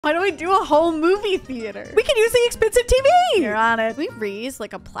Why don't we do a whole movie theater? We can use the expensive TV. You're on it. We raise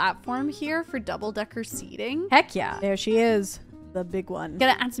like a platform here for double-decker seating. Heck yeah. There she is. The big one.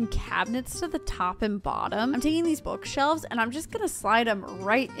 Gonna add some cabinets to the top and bottom. I'm taking these bookshelves and I'm just gonna slide them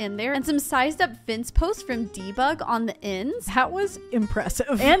right in there, and some sized up fence posts from Debug on the ends. That was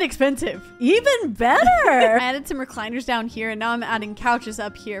impressive. And expensive. Even better. I added some recliners down here, and now I'm adding couches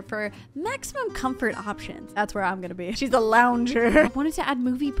up here for maximum comfort options. That's where I'm gonna be. She's a lounger. I wanted to add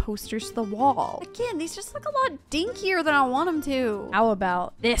movie posters to the wall. Again, these just look a lot dinkier than I want them to. How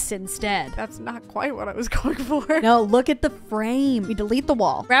about this instead? That's not quite what I was going for. No, look at the frame. We delete the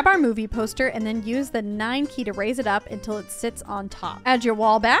wall. Grab our movie poster and then use the 9 key to raise it up until it sits on top. Add your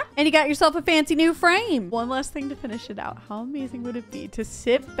wall back and you got yourself a fancy new frame. One last thing to finish it out. How amazing would it be to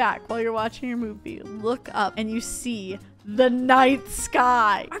sit back while you're watching your movie, look up, and you see the night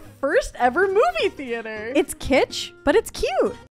sky? Our first ever movie theater. It's kitsch, but it's cute.